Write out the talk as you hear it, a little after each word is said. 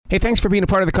Hey, thanks for being a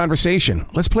part of the conversation.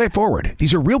 Let's play it forward.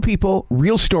 These are real people,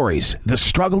 real stories, the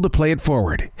struggle to play it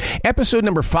forward. Episode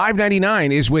number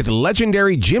 599 is with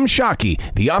legendary Jim Shockey,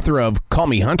 the author of Call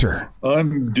Me Hunter.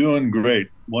 I'm doing great.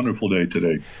 Wonderful day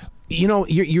today. You know,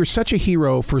 you're such a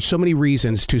hero for so many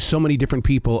reasons to so many different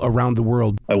people around the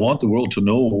world. I want the world to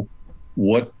know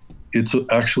what it's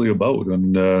actually about.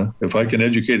 And if I can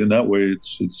educate in that way,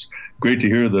 it's great to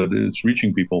hear that it's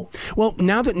reaching people. Well,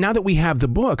 now that we have the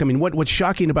book, I mean, what's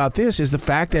shocking about this is the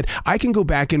fact that I can go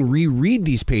back and reread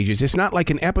these pages. It's not like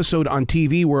an episode on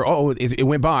TV where, it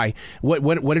went by.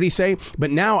 What did he say?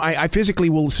 But now I physically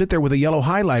will sit there with a yellow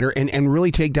highlighter and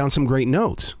really take down some great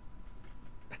notes.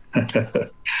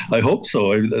 I hope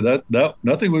so. That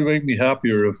nothing would make me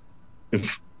happier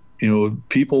if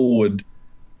people would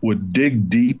dig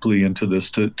deeply into this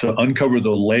to uncover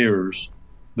the layers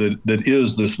that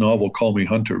is this novel, Call Me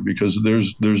Hunter, because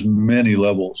there's many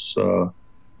levels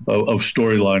of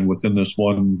storyline within this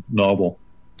one novel.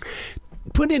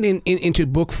 Put it into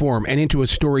book form and into a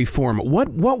story form.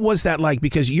 What was that like?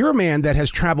 Because you're a man that has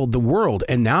traveled the world,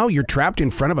 and now you're trapped in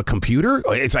front of a computer.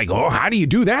 It's like, how do you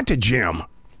do that to Jim?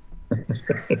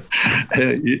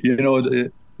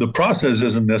 The process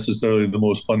isn't necessarily the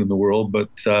most fun in the world, but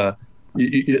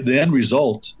the end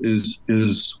result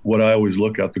is what I always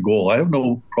look at, the goal. I have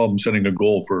no problem setting a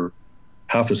goal for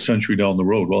half a century down the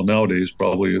road. Well, nowadays,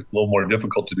 probably a little more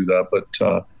difficult to do that. But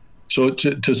so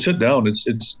to sit down, it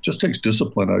just takes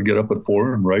discipline. I get up at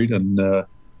 4 and write, and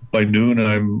by noon,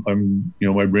 I'm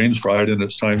my brain's fried, and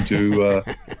it's time to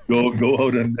go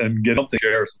out and get up the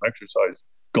chair, some exercise,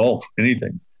 golf,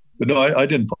 anything. But no, I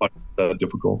didn't find that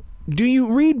difficult. Do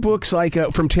you read books like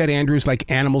from Ted Andrews, like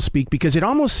Animal Speak? Because it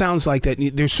almost sounds like that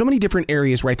there's so many different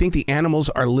areas where I think the animals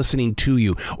are listening to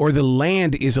you, or the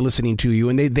land is listening to you,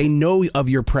 and they know of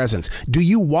your presence. Do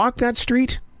you walk that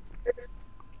street?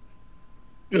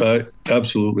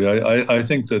 Absolutely. I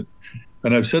think that,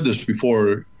 and I've said this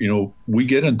before, we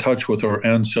get in touch with our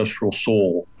ancestral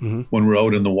soul when we're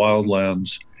out in the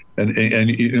wildlands. And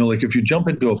like if you jump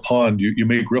into a pond, you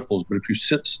make ripples, but if you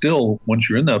sit still, once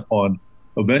you're in that pond,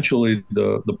 eventually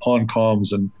the pond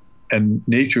calms and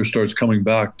nature starts coming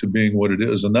back to being what it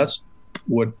is. And that's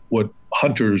what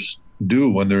hunters do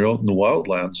when they're out in the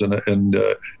wildlands.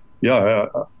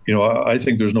 I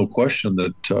think there's no question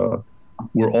that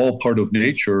we're all part of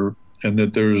nature, and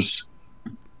that there's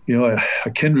a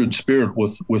kindred spirit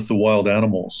with the wild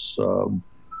animals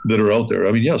that are out there.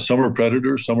 I mean, some are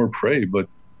predators, some are prey, but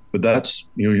that's,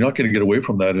 you're not going to get away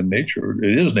from that in nature.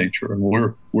 It is nature, and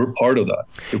we're part of that.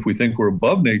 If we think we're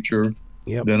above nature,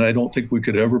 then I don't think we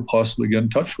could ever possibly get in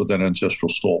touch with that ancestral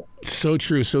soul. So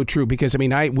true. Because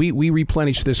we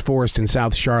replenished this forest in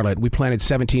South Charlotte. We planted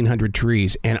 1,700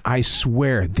 trees, and I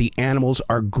swear the animals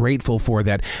are grateful for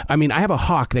that. I mean, I have a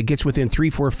hawk that gets within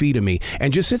 3-4 feet of me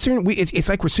and just sits there. And it's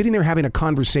like we're sitting there having a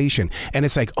conversation, and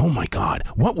it's like, oh my God,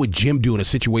 what would Jim do in a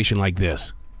situation like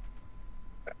this?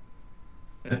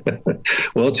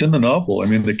 Well, it's in the novel. I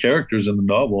mean, the characters in the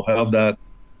novel have that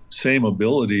same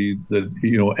ability that,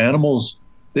 animals,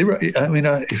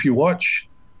 if you watch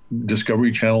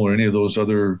Discovery Channel or any of those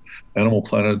other Animal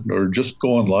Planet, or just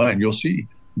go online, you'll see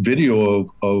video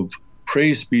of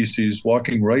prey species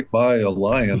walking right by a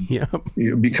lion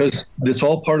because it's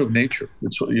all part of nature.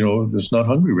 It's not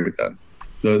hungry right then.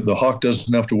 The hawk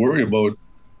doesn't have to worry about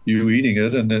you eating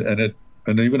it.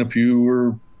 And even if you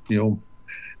were,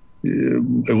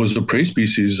 it was a prey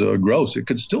species, grouse, it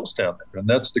could still stand there. And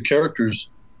that's, the characters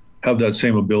have that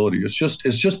same ability. It's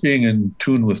just being in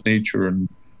tune with nature and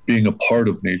being a part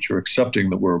of nature, accepting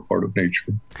that we're a part of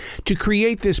nature. To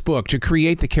create this book, to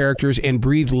create the characters and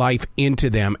breathe life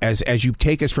into them as you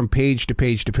take us from page to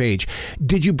page to page,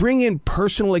 did you bring in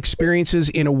personal experiences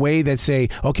in a way that say,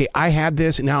 okay, I had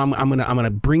this, now I'm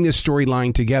gonna bring this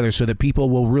storyline together so that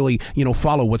people will really,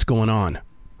 follow what's going on?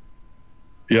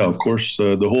 Yeah, of course.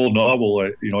 The whole novel,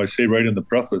 I say right in the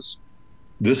preface,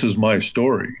 this is my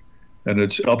story, and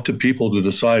it's up to people to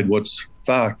decide what's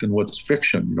fact and what's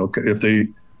fiction.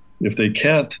 If they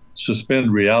can't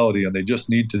suspend reality and they just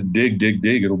need to dig,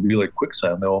 it'll be like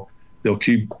quicksand. They'll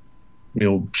keep,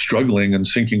 struggling and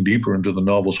sinking deeper into the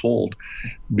novel's hold,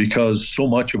 because so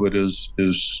much of it is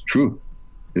truth.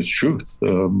 It's truth.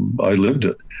 I lived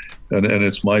it, and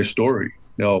it's my story.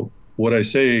 Now, what I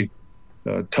say,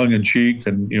 tongue in cheek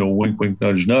and wink wink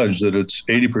nudge nudge, that it's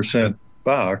 80%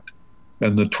 fact,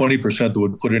 and the 20% that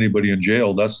would put anybody in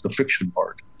jail, that's the fiction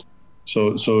part.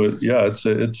 So yeah, it's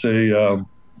a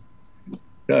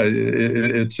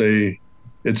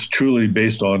it's truly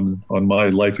based on my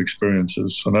life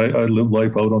experiences, and I live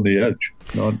life out on the edge,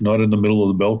 not in the middle of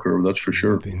the bell curve. That's for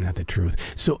sure. Not the truth.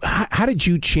 So, how did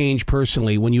you change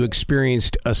personally when you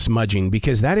experienced a smudging?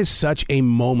 Because that is such a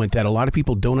moment that a lot of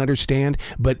people don't understand,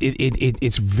 but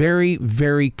it's very,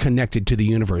 very connected to the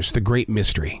universe, the great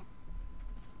mystery.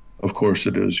 Of course,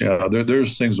 it is. Yeah,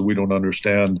 there's things that we don't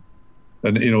understand,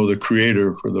 and the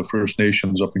Creator for the First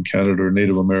Nations up in Canada, or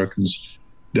Native Americans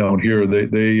down here,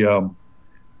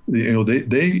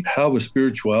 they have a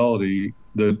spirituality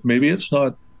that maybe it's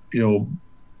not,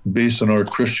 based on our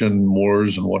Christian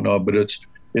mores and whatnot, but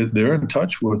they're in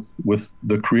touch with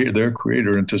their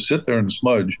creator. And to sit there and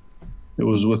smudge, it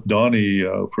was with Donnie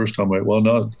first time.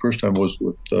 Not the first time was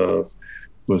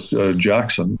with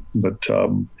Jackson, but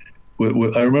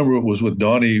I remember it was with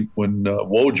Donnie when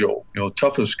Wojo,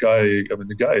 toughest guy. I mean,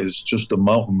 the guy is just a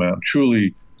mountain man,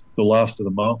 truly the last of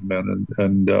the mountain men,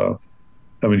 and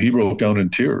I mean, he broke down in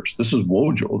tears. This is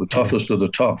Wojo, the toughest of the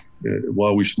tough,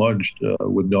 while we smudged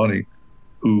with Donnie,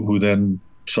 who then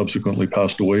subsequently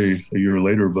passed away a year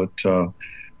later. But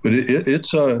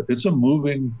it's a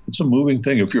moving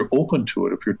thing. If you're open to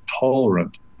it, if you're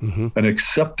tolerant and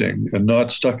accepting and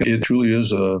not stuck, it truly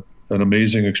is an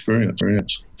amazing experience.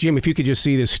 Jim, if you could just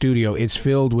see this studio, it's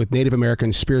filled with Native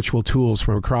American spiritual tools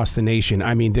from across the nation.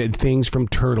 I mean, things from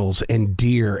turtles and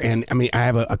deer. And I mean, I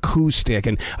have a coup stick,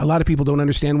 and a lot of people don't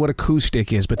understand what a coup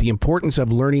stick is, but the importance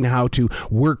of learning how to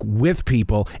work with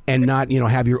people and not,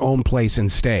 have your own place and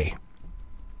stay.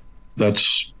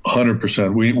 That's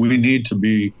 100%. We need to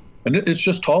be, and it's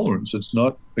just tolerance. It's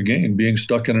not, again, being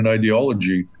stuck in an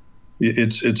ideology.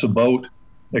 It's about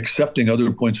accepting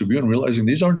other points of view and realizing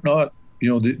these are not,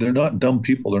 they're not dumb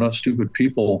people. They're not stupid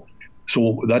people.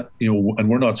 So that, and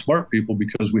we're not smart people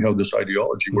because we have this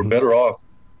ideology. We're better off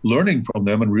learning from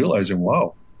them and realizing,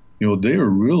 wow, they are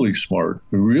really smart,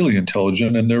 really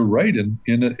intelligent, and they're right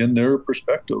in their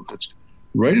perspective. It's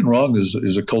right and wrong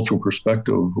is a cultural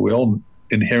perspective. We all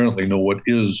inherently know what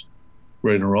is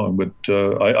right and wrong, but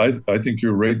I think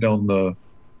you're right down the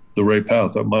right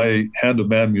path. At my Hand of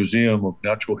Man Museum of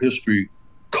Natural History,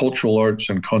 Cultural Arts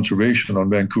and Conservation on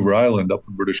Vancouver Island up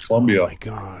in British Columbia. Oh my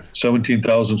God.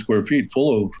 17,000 square feet,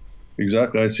 full of,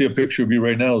 exactly. I see a picture of you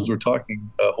right now as we're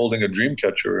talking, holding a dream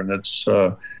catcher. And it's,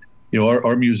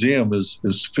 our museum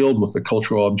is filled with the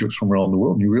cultural objects from around the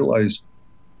world. And you realize,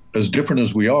 as different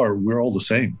as we are, we're all the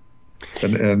same.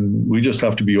 And we just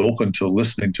have to be open to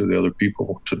listening to the other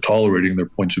people, to tolerating their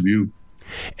points of view.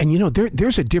 And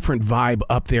there's a different vibe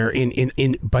up there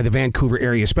in by the Vancouver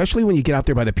area, especially when you get out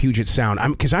there by the Puget Sound.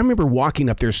 Because I remember walking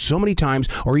up there so many times,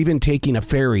 or even taking a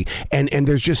ferry, and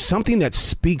there's just something that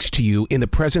speaks to you in the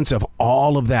presence of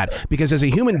all of that. Because as a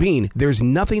human being, there's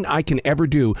nothing I can ever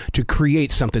do to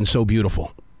create something so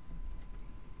beautiful.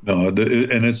 No, and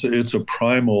it's a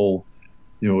primal,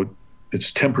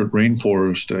 it's temperate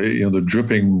rainforest. The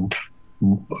dripping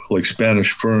like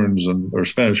Spanish ferns or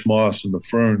Spanish moss and the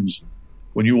ferns.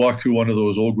 When you walk through one of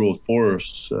those old growth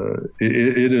forests,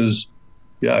 it is,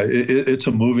 it's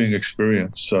a moving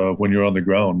experience when you're on the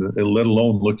ground, let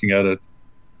alone looking at it,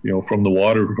 from the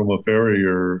water, from a ferry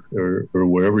or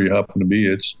wherever you happen to be.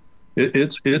 It's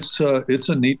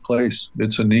a neat place.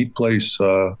 It's a neat place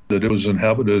that it was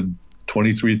inhabited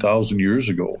 23,000 years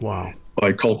ago. Wow.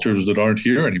 By cultures that aren't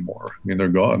here anymore. I mean, they're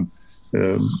gone.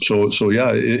 So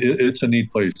yeah, it's a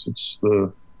neat place. It's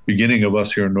the beginning of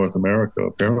us here in North America,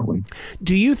 apparently.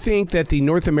 Do you think that the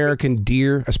North American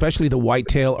deer, especially the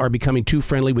whitetail, are becoming too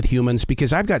friendly with humans?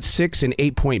 Because I've got 6 and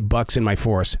 8 point bucks in my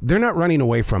forest. They're not running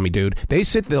away from me, dude.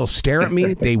 They'll stare at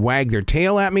me. They wag their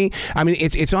tail at me. I mean,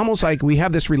 it's almost like we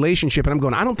have this relationship, and I'm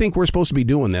going, I don't think we're supposed to be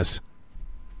doing this.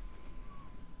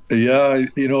 Yeah,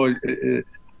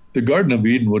 the Garden of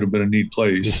Eden would have been a neat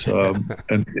place,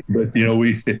 but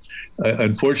we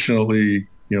unfortunately,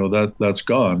 that's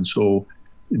gone. So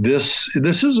this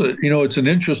is it's an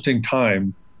interesting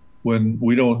time when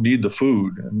we don't need the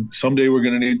food, and someday we're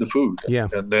going to need the food. Yeah,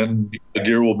 and then the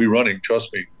deer will be running.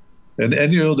 Trust me. And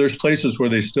there's places where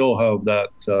they still have that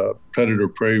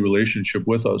predator-prey relationship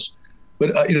with us,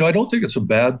 but I don't think it's a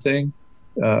bad thing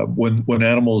when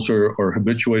animals are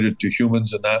habituated to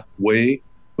humans in that way.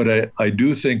 But I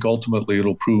do think ultimately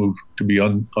it'll prove to be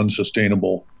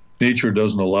unsustainable. Nature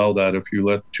doesn't allow that. If you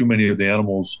let too many of the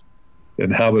animals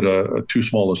inhabit a too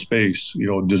small a space,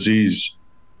 disease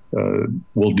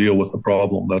will deal with the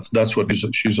problem. That's what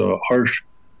she's a harsh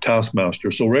taskmaster.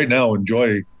 So right now,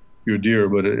 enjoy your deer,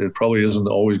 but it probably isn't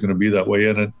always going to be that way,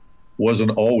 and it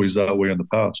wasn't always that way in the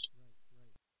past.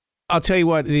 I'll tell you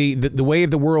what, the way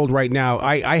of the world right now,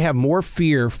 I have more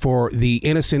fear for the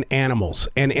innocent animals.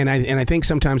 And I think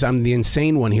sometimes I'm the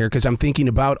insane one here because I'm thinking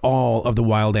about all of the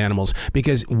wild animals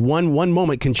because one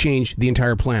moment can change the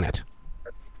entire planet.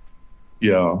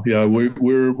 Yeah.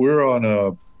 We're on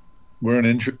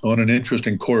an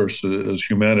interesting course as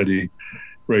humanity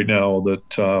right now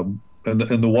that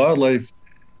and the wildlife.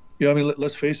 Yeah, I mean,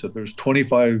 let's face it. There's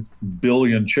 25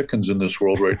 billion chickens in this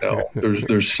world right now.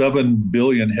 There's 7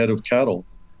 billion head of cattle.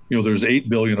 There's 8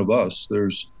 billion of us.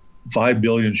 There's 5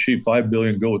 billion sheep, 5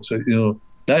 billion goats.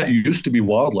 That used to be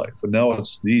wildlife, and now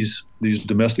it's these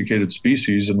domesticated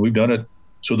species, and we've done it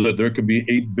so that there could be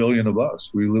 8 billion of us.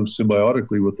 We live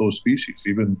symbiotically with those species.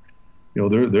 Even,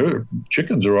 their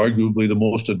chickens are arguably the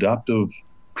most adaptive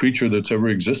creature that's ever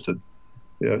existed.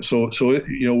 Yeah, so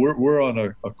we're on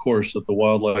a course that the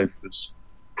wildlife is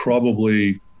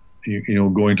probably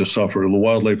going to suffer. The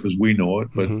wildlife as we know it,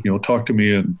 but talk to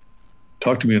me in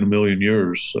a million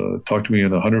years, talk to me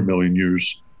in 100 million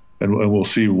years, and we'll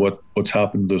see what's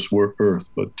happened to this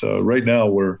Earth. But right now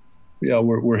we're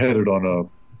headed on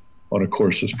a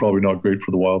course that's probably not great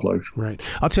for the wildlife. Right.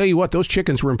 I'll tell you what, those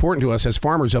chickens were important to us as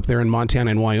farmers up there in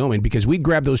Montana and Wyoming because we'd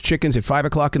grab those chickens at 5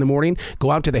 o'clock in the morning,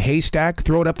 go out to the haystack,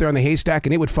 throw it up there on the haystack,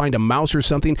 and it would find a mouse or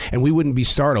something, and we wouldn't be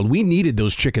startled. We needed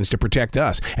those chickens to protect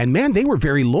us. And man, they were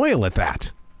very loyal at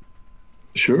that.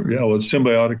 Sure. Yeah. Well, it's a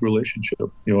symbiotic relationship.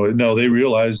 Now they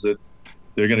realize that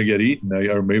they're going to get eaten,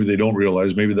 or maybe they don't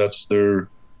realize. Maybe that's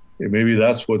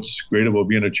what's great about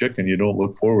being a chicken. You don't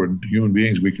look forward. Human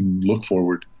beings, we can look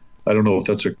forward. I don't know if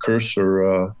that's a curse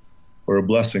or a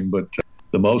blessing, but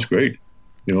the mouse, great.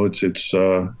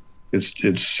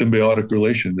 It's symbiotic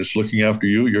relation. It's looking after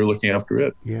you. You're looking after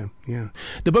it. Yeah.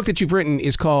 The book that you've written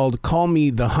is called Call Me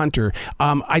the Hunter.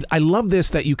 I love this,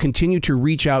 that you continue to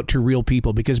reach out to real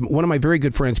people, because one of my very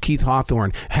good friends, Keith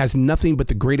Hawthorne, has nothing but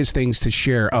the greatest things to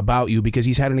share about you because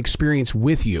he's had an experience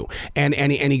with you. And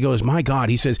he goes, my God,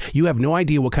 he says, you have no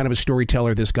idea what kind of a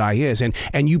storyteller this guy is.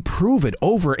 And you prove it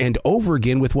over and over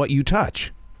again with what you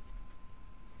touch.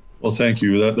 Well, thank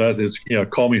you. That is,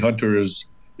 Call Me Hunter is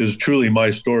truly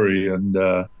my story, and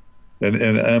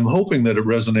I'm hoping that it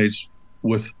resonates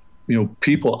with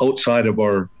people outside of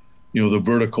our the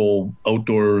vertical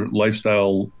outdoor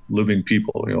lifestyle living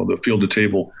people, the field to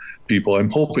table people.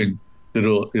 I'm hoping that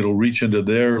it'll reach into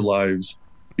their lives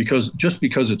because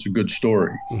it's a good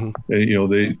story.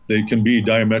 Mm-hmm. They can be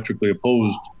diametrically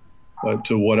opposed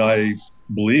to what I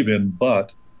believe in,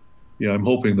 but I'm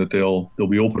hoping that they'll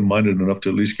be open-minded enough to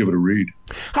at least give it a read.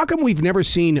 How come we've never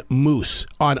seen moose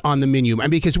on the menu?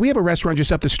 Because we have a restaurant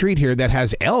just up the street here that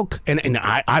has elk, and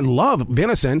I love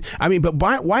venison. But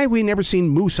why have we never seen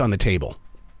moose on the table?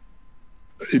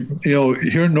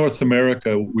 Here in North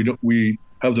America, we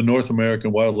have the North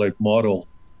American wildlife model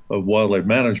of wildlife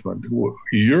management.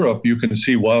 Europe, you can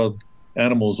see wild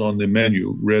animals on the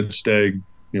menu, red stag.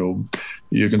 You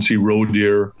can see roe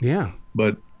deer. Yeah,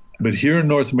 But here in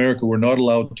North America, we're not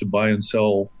allowed to buy and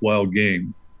sell wild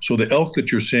game. So the elk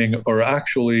that you're seeing are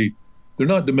actually, they're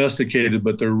not domesticated,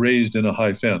 but they're raised in a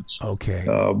high fence. Okay.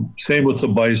 Same with the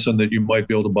bison that you might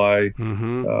be able to buy.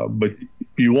 Mm-hmm. But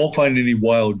you won't find any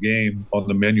wild game on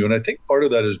the menu. And I think part of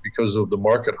that is because of the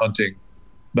market hunting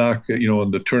back,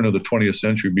 in the turn of the 20th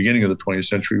century, beginning of the 20th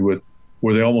century,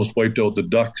 where they almost wiped out the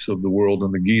ducks of the world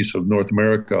and the geese of North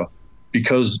America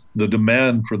because the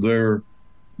demand for their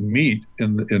meat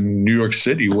in New York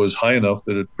City was high enough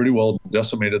that it pretty well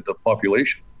decimated the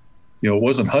population. It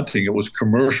wasn't hunting; it was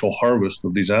commercial harvest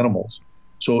of these animals.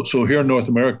 So here in North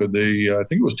America, I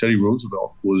think it was Teddy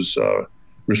Roosevelt was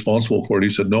responsible for it. He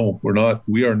said, "No,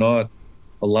 we are not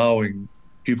allowing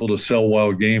people to sell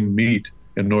wild game meat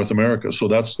in North America." So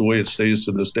that's the way it stays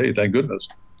to this day. Thank goodness,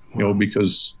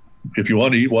 because if you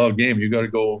want to eat wild game, you got to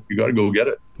go get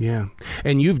it. Yeah.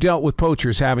 And you've dealt with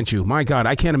poachers, haven't you? My God,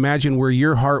 I can't imagine where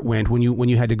your heart went when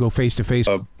you had to go face to face.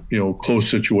 Close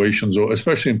situations,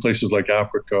 especially in places like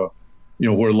Africa,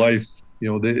 where life,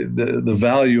 the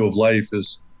value of life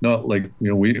is not like,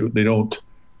 they don't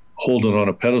hold it on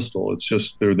a pedestal. It's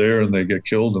just they're there and they get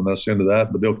killed and that's the end of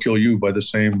that. But they'll kill you by the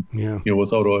same,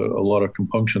 without a lot of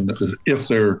compunction if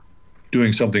they're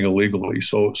doing something illegally.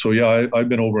 So yeah, I've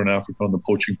been over in Africa on the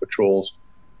poaching patrols.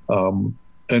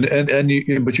 But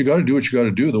you got to do what you got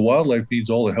to do. The wildlife needs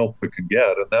all the help it can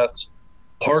get, and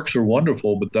parks are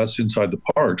wonderful, but that's inside the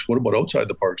parks. What about outside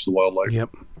the parks? The wildlife.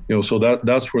 Yep. So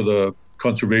that's where the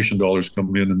conservation dollars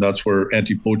come in, and that's where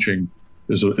anti-poaching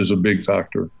is a big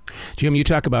factor. Jim, you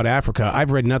talk about Africa.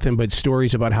 I've read nothing but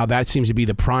stories about how that seems to be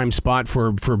the prime spot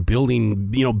for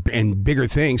building, and bigger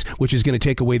things, which is going to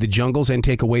take away the jungles and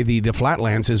take away the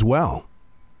flatlands as well.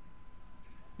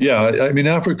 Yeah, I mean,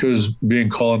 Africa is being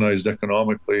colonized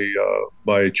economically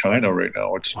by China right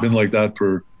now. It's been like that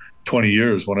for 20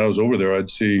 years. When I was over there, I'd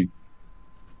see,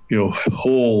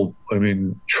 I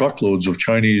mean, truckloads of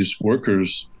Chinese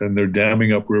workers, and they're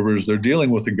damming up rivers. They're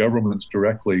dealing with the governments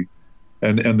directly,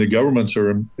 and the governments are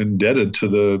indebted to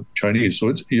the Chinese. So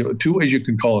it's two ways you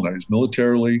can colonize: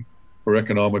 militarily or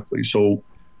economically. So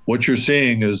what you're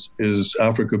seeing is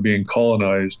Africa being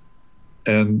colonized,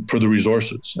 and for the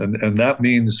resources, and that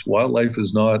means wildlife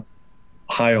is not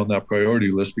high on that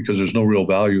priority list because there's no real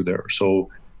value there. So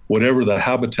whatever the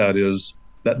habitat is,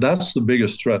 that's the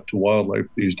biggest threat to wildlife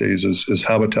these days is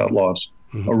habitat loss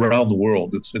around the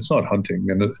world. It's not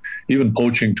hunting and even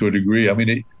poaching to a degree. I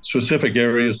mean, specific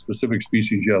areas, specific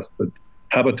species, yes, but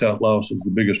habitat loss is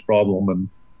the biggest problem, and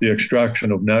the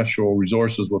extraction of natural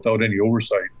resources without any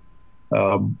oversight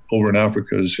over in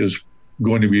Africa is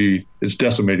going to be, it's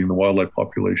decimating the wildlife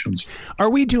populations. Are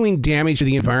we doing damage to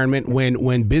the environment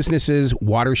when businesses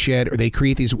watershed, or they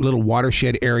create these little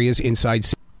watershed areas inside?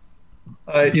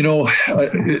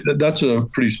 That's a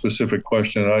pretty specific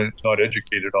question. I'm not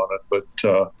educated on it,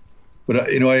 but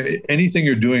anything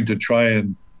you're doing to try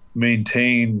and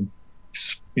maintain,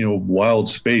 wild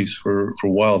space for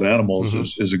wild animals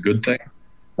is a good thing.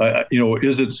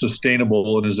 Is it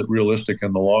sustainable and is it realistic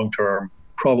in the long term?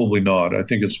 Probably not. I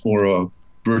think it's more of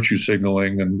virtue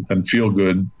signaling and feel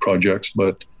good projects.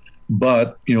 But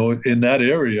in that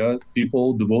area,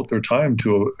 people devote their time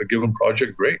to a given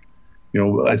project. Great.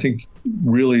 I think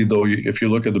really, though, if you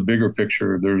look at the bigger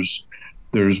picture, there's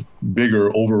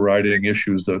bigger overriding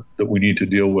issues that we need to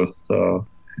deal with. The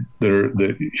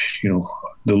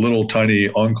little tiny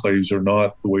enclaves are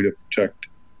not the way to protect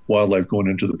wildlife going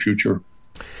into the future.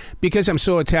 Because I'm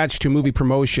so attached to movie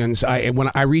promotions, when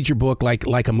I read your book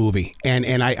like a movie,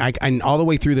 and I all the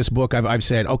way through this book, I've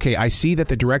said, okay, I see that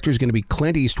the director is going to be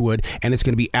Clint Eastwood, and it's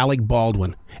going to be Alec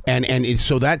Baldwin, and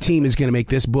so that team is going to make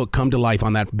this book come to life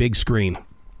on that big screen.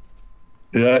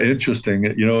 Yeah, interesting.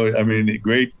 I mean,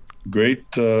 great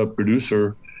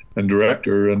producer and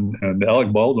director, and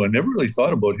Alec Baldwin. I never really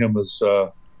thought about him as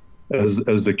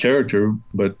the character,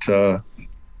 but.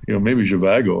 Maybe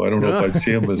Zhivago. I don't know if I'd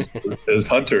see him as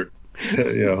Hunter.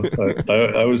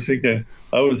 I was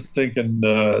thinking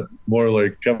more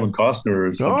like Kevin Costner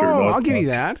as Hunter. I'll give you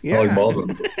that. Yeah. Alec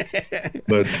Baldwin.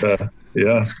 But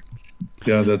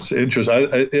that's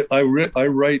interesting. I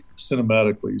write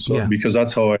cinematically, so because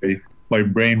that's how my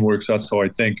brain works. That's how I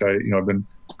think. I've been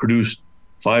produced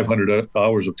 500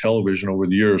 hours of television over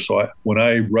the years. So when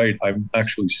I write, I'm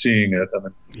actually seeing it.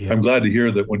 And I'm glad to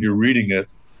hear that when you're reading it,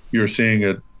 you're seeing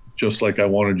it just like I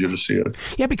wanted you to see it.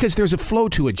 Yeah, because there's a flow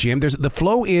to it, Jim. The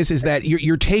flow is that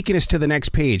you're taking us to the next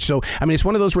page. So, I mean, it's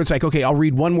one of those where it's like, okay, I'll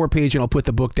read one more page and I'll put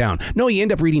the book down. No, you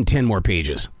end up reading 10 more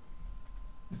pages.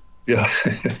 Yeah.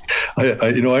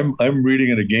 I'm reading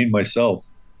it again myself.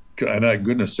 And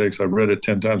goodness sakes, I've read it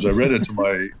 10 times. I read it to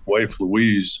my wife,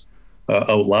 Louise,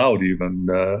 out loud even.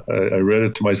 I read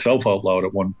it to myself out loud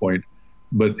at one point.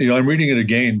 But, I'm reading it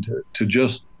again to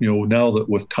just, now that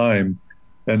with time,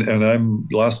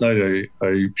 and last night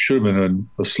I should have been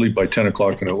asleep by 10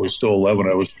 o'clock and it was still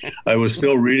 11. I was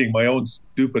still reading my own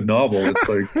stupid novel. It's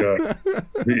like,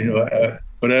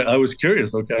 but I was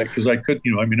curious, okay, because I could,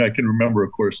 I can remember,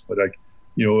 of course, but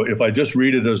if I just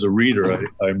read it as a reader,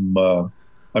 I'm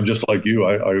just like you.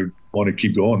 I want to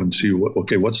keep going and see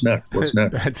what's next. What's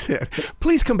next? That's it.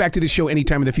 Please come back to the show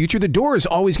anytime in the future. The door is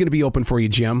always going to be open for you,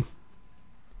 Jim.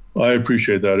 I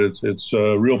appreciate that. It's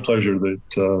a real pleasure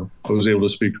that I was able to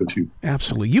speak with you.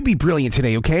 Absolutely. You be brilliant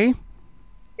today, okay?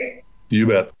 You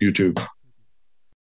bet. You too.